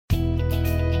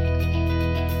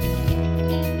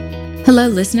Hello,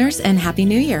 listeners, and Happy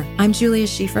New Year. I'm Julia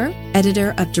Schieffer, editor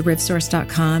of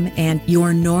DerivSource.com and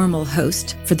your normal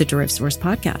host for the DerivSource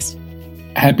podcast.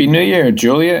 Happy New Year,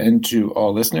 Julia, and to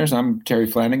all listeners. I'm Terry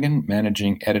Flanagan,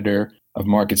 managing editor of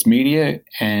Markets Media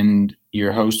and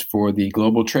your host for the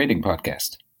Global Trading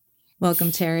Podcast.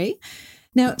 Welcome, Terry.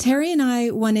 Now, Terry and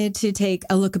I wanted to take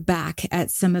a look back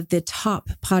at some of the top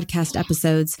podcast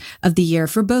episodes of the year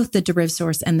for both the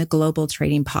DerivSource and the Global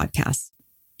Trading Podcast.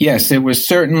 Yes, it was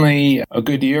certainly a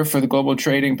good year for the Global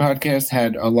Trading Podcast,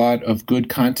 had a lot of good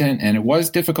content, and it was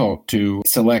difficult to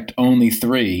select only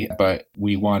three, but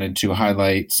we wanted to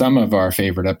highlight some of our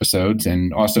favorite episodes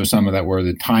and also some of that were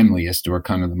the timeliest or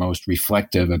kind of the most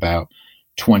reflective about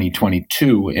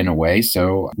 2022 in a way.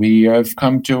 So we have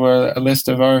come to a list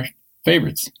of our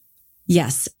favorites.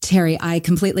 Yes, Terry, I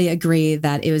completely agree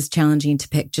that it was challenging to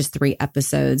pick just three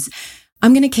episodes.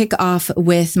 I'm going to kick off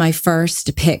with my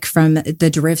first pick from the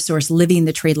DerivSource Living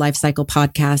the Trade Lifecycle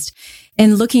podcast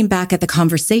and looking back at the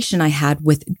conversation I had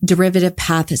with Derivative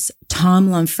Path's Tom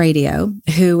Lomfradio,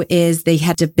 who is the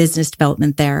head of business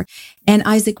development there, and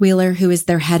Isaac Wheeler, who is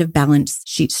their head of balance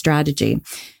sheet strategy.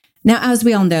 Now, as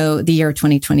we all know, the year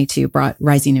 2022 brought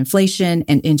rising inflation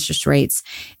and interest rates,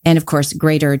 and of course,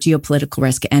 greater geopolitical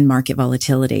risk and market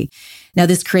volatility. Now,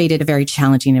 this created a very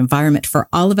challenging environment for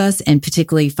all of us, and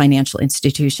particularly financial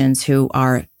institutions who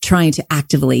are trying to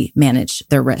actively manage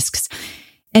their risks.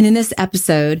 And in this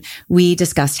episode, we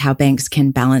discussed how banks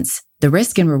can balance the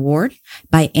risk and reward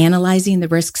by analyzing the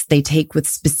risks they take with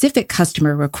specific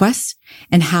customer requests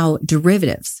and how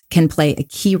derivatives can play a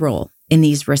key role in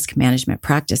these risk management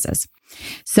practices.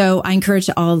 So I encourage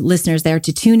all listeners there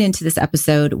to tune into this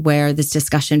episode where this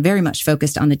discussion very much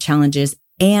focused on the challenges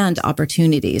and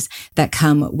opportunities that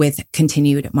come with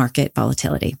continued market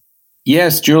volatility.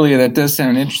 Yes, Julia, that does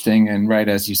sound interesting. And right,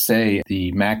 as you say,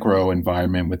 the macro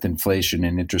environment with inflation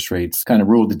and interest rates kind of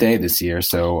ruled the day this year.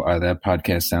 So that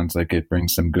podcast sounds like it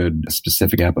brings some good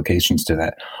specific applications to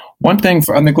that. One thing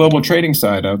on the global trading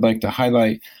side, I would like to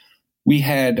highlight, we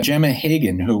had Gemma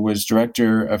Hagan, who was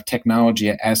director of technology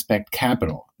at Aspect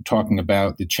Capital, talking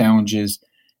about the challenges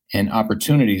and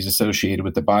opportunities associated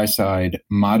with the buy side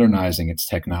modernizing its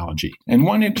technology. And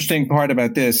one interesting part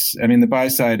about this, I mean, the buy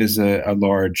side is a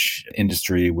large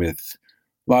industry with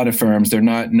a lot of firms. They're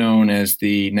not known as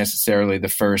necessarily the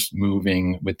first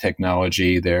moving with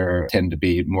technology. They tend to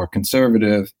be more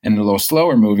conservative and a little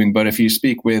slower moving. But if you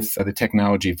speak with the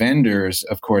technology vendors,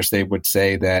 of course, they would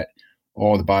say that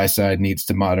all the buy side needs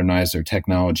to modernize their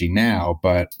technology now,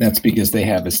 but that's because they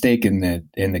have a stake in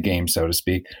the game, so to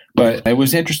speak. But it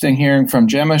was interesting hearing from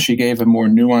Gemma. She gave a more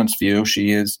nuanced view.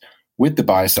 She is with the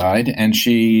buy side, and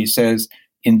she says,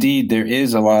 indeed, there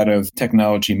is a lot of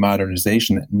technology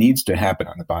modernization that needs to happen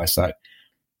on the buy side.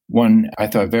 One, I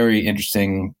thought, very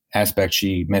interesting aspect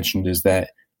she mentioned is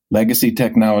that legacy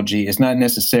technology is not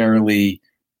necessarily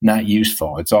not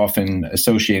useful. It's often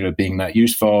associated with being not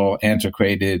useful,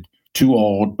 antiquated, too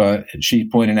old, but she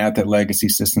pointed out that legacy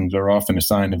systems are often a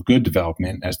sign of good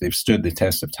development as they've stood the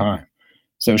test of time.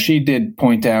 So she did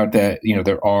point out that,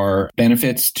 there are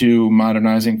benefits to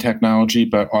modernizing technology,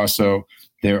 but also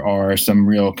there are some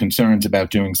real concerns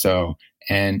about doing so.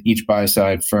 And each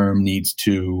buy-side firm needs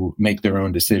to make their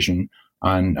own decision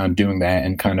on doing that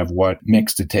and kind of what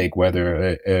mix to take,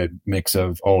 whether a mix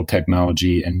of old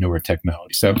technology and newer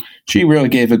technology. So she really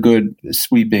gave a good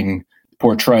sweeping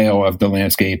portrayal of the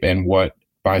landscape and what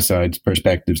buy-side's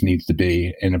perspectives needs to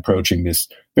be in approaching this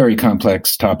very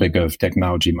complex topic of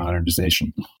technology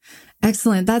modernization.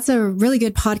 Excellent. That's a really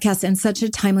good podcast and such a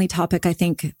timely topic, I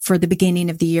think, for the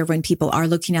beginning of the year when people are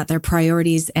looking at their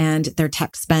priorities and their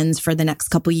tech spends for the next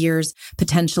couple years,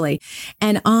 potentially.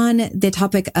 And on the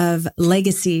topic of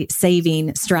legacy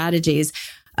saving strategies,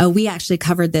 we actually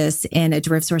covered this in a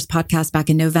DerivSource podcast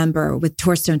back in November with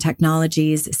Torstone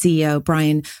Technologies CEO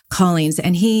Brian Collins.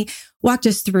 And he walked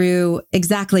us through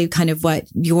exactly kind of what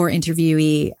your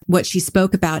interviewee, what she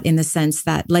spoke about in the sense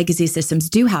that legacy systems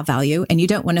do have value and you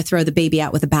don't want to throw the baby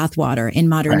out with the bathwater in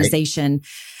modernization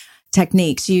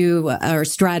techniques, or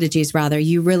strategies rather.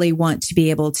 You really want to be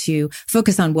able to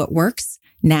focus on what works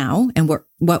now and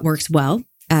what works well,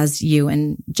 as you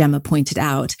and Gemma pointed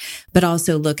out, but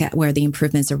also look at where the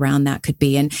improvements around that could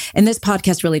be. And this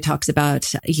podcast really talks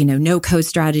about, no code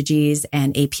strategies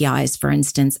and APIs, for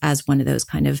instance, as one of those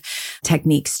kind of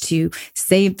techniques to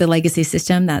save the legacy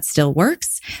system that still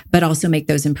works, but also make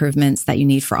those improvements that you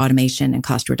need for automation and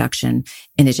cost reduction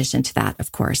in addition to that,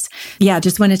 of course. Yeah,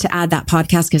 just wanted to add that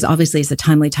podcast because obviously it's a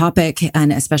timely topic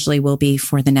and especially will be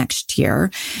for the next year.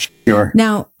 Sure.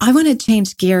 Now, I want to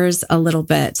change gears a little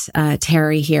bit,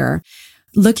 Terry, here.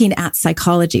 looking at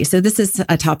psychology. So this is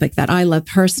a topic that I love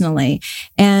personally.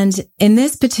 And in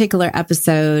this particular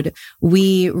episode,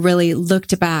 we really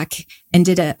looked back and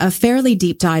did a fairly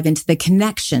deep dive into the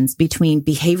connections between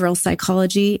behavioral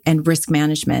psychology and risk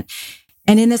management.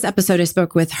 And in this episode, I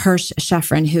spoke with Hirsch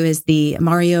Shefrin, who is the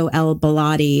Mario L.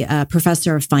 Bellotti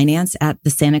professor of finance at the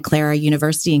Santa Clara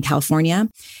University in California.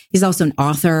 He's also an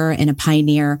author and a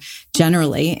pioneer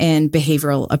generally in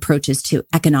behavioral approaches to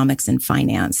economics and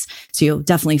finance. So you'll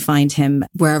definitely find him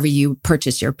wherever you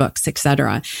purchase your books,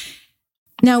 etc.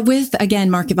 Now, with, again,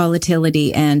 market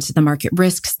volatility and the market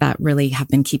risks that really have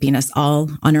been keeping us all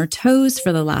on our toes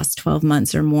for the last 12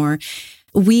 months or more,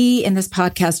 we in this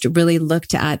podcast really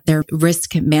looked at their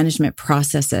risk management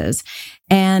processes.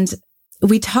 And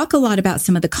we talk a lot about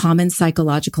some of the common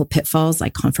psychological pitfalls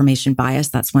like confirmation bias.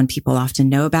 That's one people often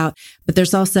know about. But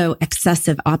there's also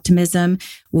excessive optimism,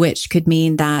 which could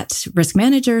mean that risk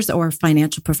managers or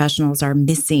financial professionals are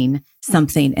missing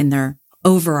something in their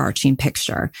overarching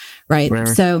picture, right?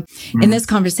 So in this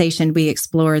conversation, we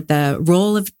explored the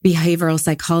role of behavioral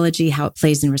psychology, how it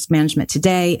plays in risk management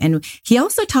today. And he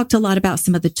also talked a lot about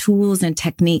some of the tools and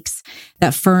techniques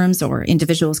that firms or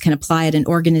individuals can apply at an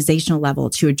organizational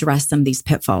level to address some of these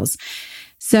pitfalls.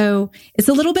 So it's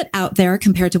a little bit out there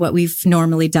compared to what we've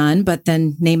normally done, but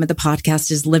the name of the podcast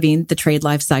is Living the Trade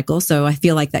Life Cycle. So I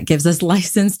feel like that gives us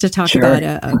license to talk about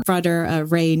a broader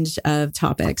range of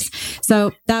topics.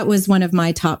 So that was one of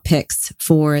my top picks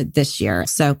for this year.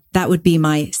 So that would be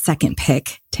my second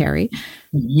pick, Terry.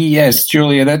 Yes,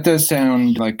 Julia, that does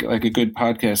sound like a good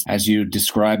podcast as you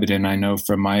describe it. And I know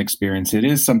from my experience, it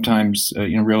is sometimes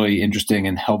really interesting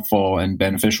and helpful and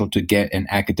beneficial to get an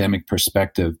academic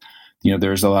perspective.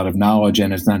 There's a lot of knowledge,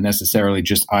 and it's not necessarily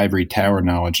just ivory tower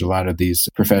knowledge. A lot of these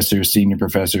professors, senior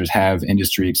professors, have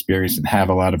industry experience and have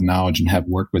a lot of knowledge and have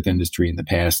worked with industry in the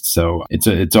past. So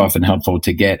it's often helpful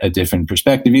to get a different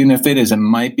perspective, even if it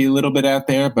might be a little bit out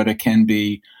there, but it can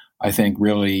be, I think,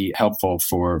 really helpful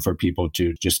for people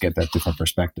to just get that different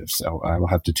perspective. So I will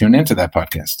have to tune into that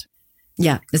podcast.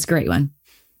 Yeah, it's a great one.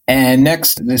 And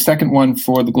next, the second one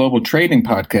for the Global Trading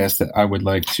podcast that I would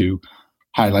like to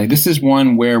highlight. This is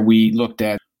one where we looked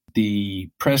at the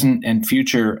present and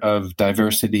future of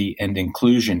diversity and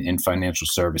inclusion in financial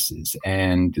services.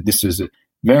 And this is a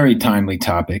very timely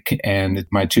topic. And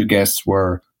my two guests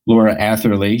were Laura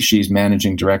Atherley. She's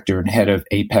Managing Director and Head of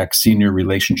APAC Senior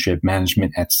Relationship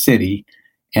Management at Citi.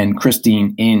 And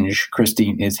Christine Inge.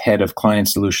 Christine is Head of Client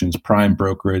Solutions Prime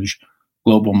Brokerage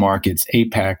Global Markets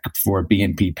APAC for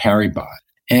BNP Paribas.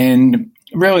 And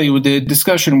really, the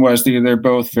discussion was they're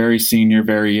both very senior,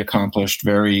 very accomplished,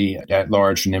 very at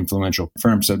large and influential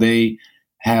firms. So they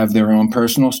have their own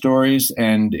personal stories.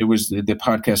 And the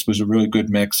podcast was a really good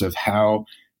mix of how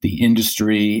the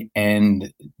industry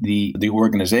and the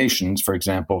organizations, for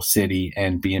example, Citi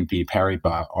and BNP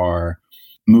Paribas, are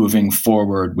moving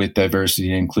forward with diversity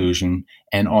and inclusion,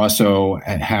 and also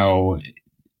how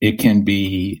it can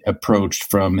be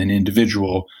approached from an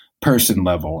individual person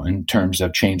level in terms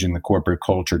of changing the corporate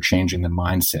culture, changing the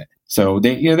mindset. So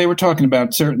they were talking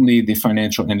about certainly the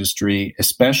financial industry,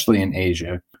 especially in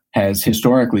Asia, has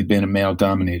historically been a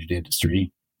male-dominated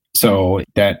industry. So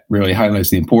that really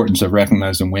highlights the importance of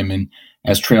recognizing women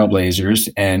as trailblazers,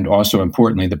 and also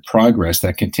importantly, the progress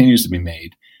that continues to be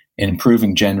made in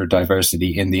improving gender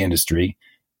diversity in the industry.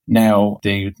 Now,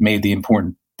 they made the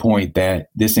important point that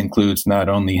this includes not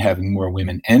only having more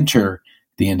women enter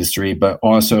the industry, but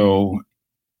also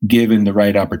given the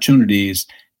right opportunities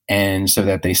and so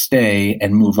that they stay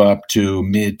and move up to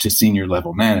mid to senior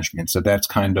level management. So that's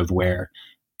kind of where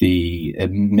the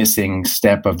missing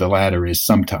step of the ladder is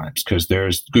sometimes, because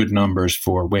there's good numbers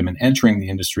for women entering the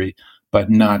industry, but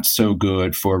not so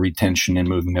good for retention and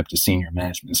moving up to senior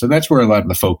management. So that's where a lot of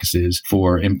the focus is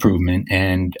for improvement.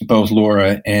 And both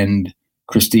Laura and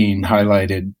Christine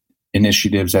highlighted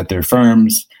initiatives at their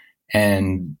firms.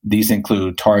 And these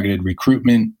include targeted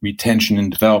recruitment, retention and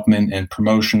development, and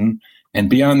promotion. And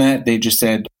beyond that, they just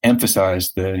said,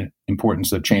 emphasize the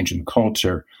importance of changing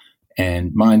culture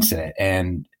and mindset,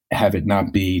 and have it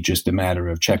not be just a matter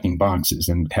of checking boxes,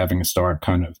 and having it start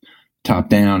kind of top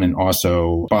down and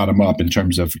also bottom up in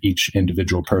terms of each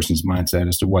individual person's mindset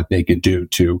as to what they could do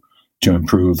to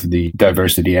improve the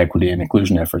diversity, equity, and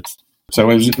inclusion efforts. So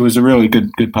it was a really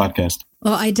good podcast.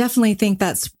 Well, I definitely think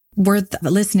that's worth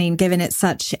listening, given it's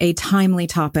such a timely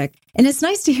topic. And it's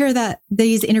nice to hear that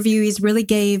these interviewees really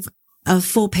gave a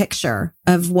full picture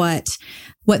of what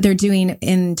they're doing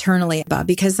internally,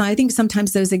 because I think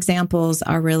sometimes those examples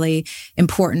are really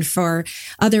important for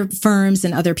other firms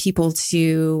and other people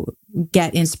to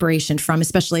get inspiration from,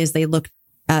 especially as they look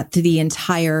at the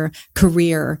entire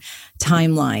career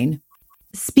timeline.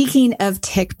 Speaking of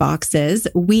tick boxes,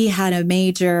 we had a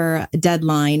major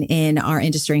deadline in our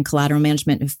industry in collateral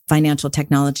management and financial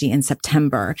technology in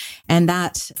September. And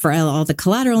that, for all the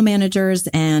collateral managers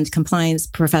and compliance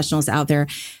professionals out there,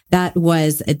 that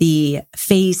was the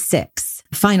phase 6,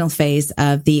 final phase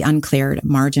of the uncleared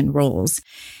margin rules.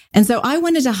 And so I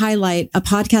wanted to highlight a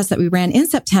podcast that we ran in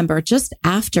September, just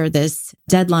after this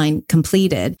deadline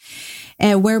completed,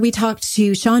 where we talked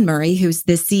to Sean Murray, who's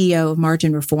the CEO of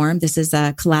Margin Reform. This is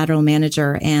a collateral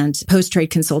manager and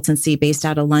post-trade consultancy based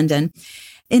out of London.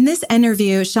 In this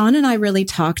interview, Sean and I really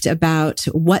talked about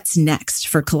what's next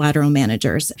for collateral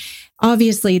managers.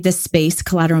 Obviously, this space,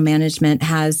 collateral management,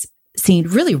 has seen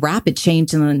really rapid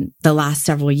change in the last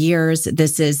several years.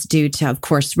 This is due to, of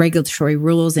course, regulatory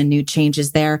rules and new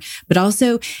changes there, but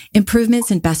also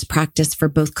improvements in best practice for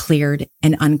both cleared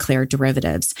and uncleared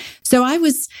derivatives. So I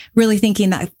was really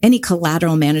thinking that any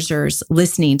collateral managers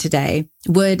listening today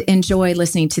would enjoy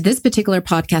listening to this particular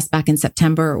podcast back in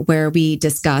September, where we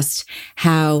discussed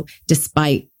how,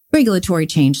 despite regulatory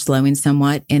change slowing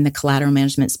somewhat in the collateral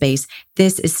management space,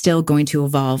 this is still going to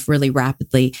evolve really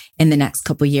rapidly in the next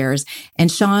couple of years.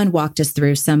 And Sean walked us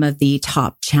through some of the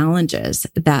top challenges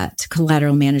that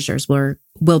collateral managers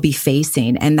will be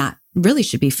facing, and that really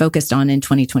should be focused on in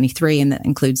 2023. And that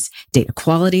includes data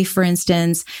quality, for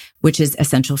instance, which is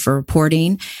essential for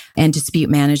reporting, and dispute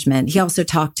management. He also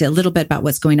talked a little bit about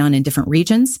what's going on in different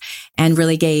regions and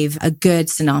really gave a good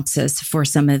synopsis for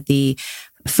some of the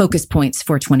focus points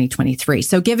for 2023.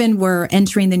 So given we're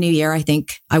entering the new year, I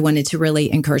think I wanted to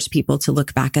really encourage people to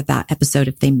look back at that episode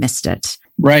if they missed it.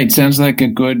 Right. Sounds like a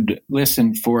good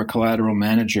listen for collateral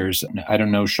managers. I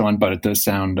don't know, Sean, but it does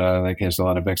sound like he has a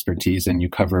lot of expertise, and you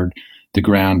covered the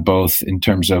ground both in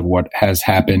terms of what has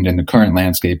happened in the current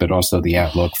landscape, but also the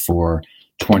outlook for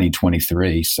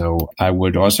 2023. So I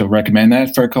would also recommend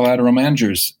that for collateral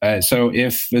managers. So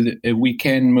if we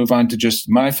can move on to just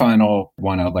my final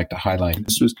one I'd like to highlight.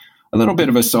 This was a little bit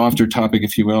of a softer topic,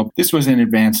 if you will. This was in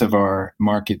advance of our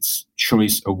Markets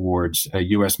Choice Awards,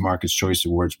 U.S. Markets Choice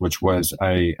Awards, which was,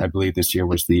 I believe this year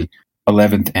was the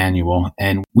 11th annual.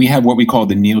 And we have what we call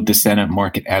the Neil DeSena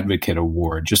Market Advocate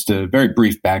Award. Just a very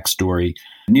brief backstory.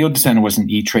 Neil DeSena was an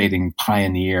e-trading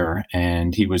pioneer,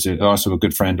 and he was also a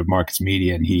good friend of Markets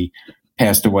Media, and he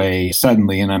passed away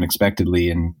suddenly and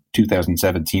unexpectedly in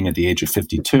 2017 at the age of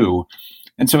 52.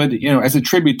 And so, as a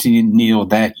tribute to Neil,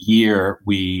 that year,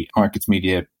 Markets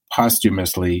Media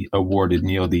posthumously awarded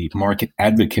Neil the Market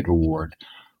Advocate Award,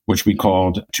 which we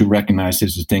called to recognize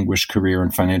his distinguished career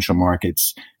in financial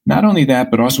markets. Not only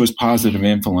that, but also his positive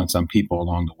influence on people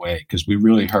along the way, because we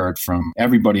really heard from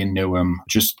everybody who knew him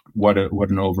just what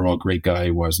an overall great guy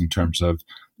he was in terms of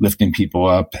lifting people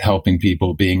up, helping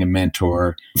people, being a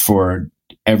mentor for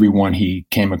everyone he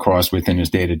came across within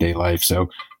his day-to-day life. So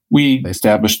we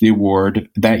established the award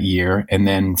that year, and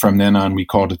then from then on, we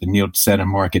called it the Neil DeSena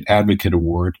Market Advocate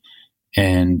Award.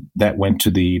 And that went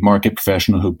to the market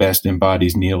professional who best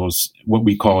embodies Neil's, what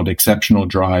we called exceptional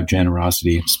drive,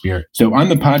 generosity, and spirit. So on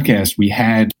the podcast, we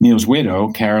had Neil's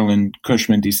widow, Carolyn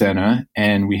Cushman DeSena,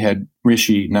 and we had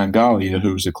Rishi Nangalia,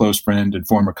 who's a close friend and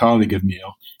former colleague of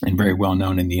Neil and very well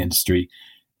known in the industry.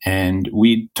 And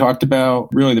we talked about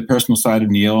really the personal side of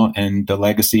Neil and the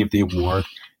legacy of the award.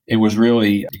 It was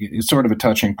really sort of a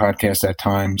touching podcast at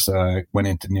times, went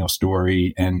into Neil's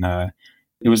story, and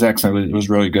it was excellent. It was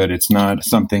really good. It's not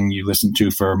something you listen to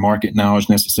for market knowledge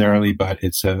necessarily, but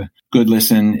it's a good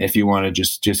listen if you want to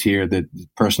just hear the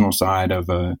personal side of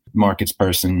a markets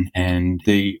person. And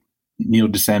the Neil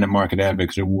DeSena Market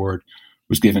Advocate Award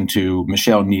was given to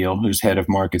Michelle Neal, who's head of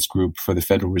markets group for the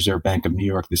Federal Reserve Bank of New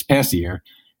York this past year.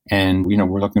 And,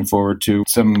 we're looking forward to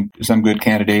some good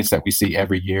candidates that we see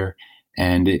every year.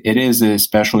 And it is a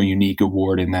special, unique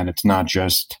award in that it's not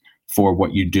just for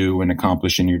what you do and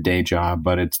accomplish in your day job,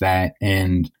 but it's that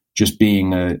and just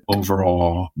being an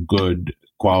overall good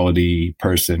quality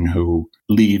person who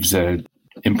leaves an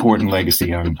important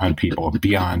legacy on people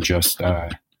beyond just a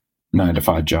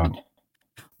 9-to-5 job.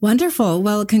 Wonderful.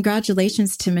 Well,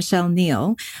 congratulations to Michelle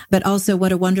Neal, but also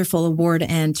what a wonderful award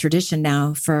and tradition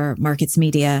now for Markets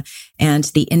Media and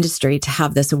the industry to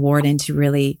have this award and to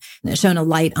really shine a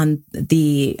light on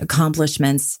the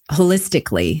accomplishments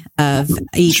holistically of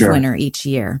each winner each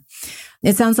year.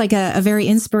 It sounds like a very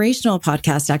inspirational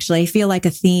podcast, actually. I feel like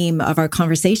a theme of our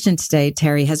conversation today,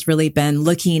 Terry, has really been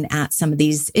looking at some of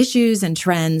these issues and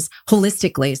trends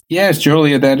holistically. Yes,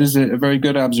 Julia, that is a very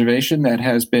good observation. That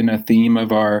has been a theme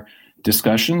of our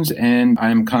discussions, and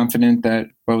I'm confident that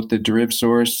both the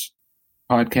DerivSource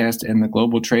podcast and the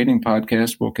Global Trading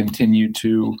podcast will continue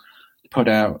to put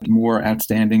out more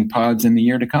outstanding pods in the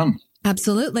year to come.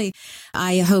 Absolutely.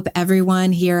 I hope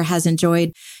everyone here has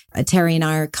enjoyed Terry and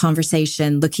our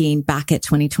conversation looking back at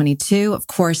 2022. Of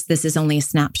course, this is only a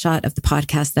snapshot of the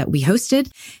podcast that we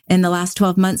hosted in the last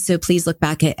 12 months. So please look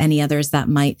back at any others that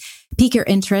might pique your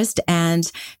interest.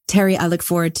 And Terry, I look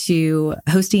forward to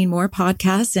hosting more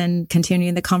podcasts and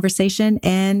continuing the conversation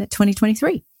in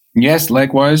 2023. Yes,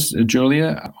 likewise,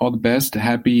 Julia. All the best.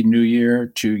 Happy New Year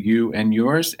to you and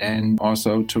yours, and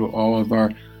also to all of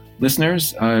our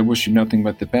listeners. I wish you nothing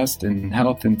but the best in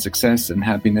health and success and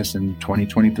happiness in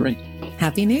 2023.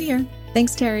 Happy New Year.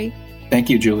 Thanks, Terry. Thank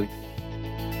you, Julie.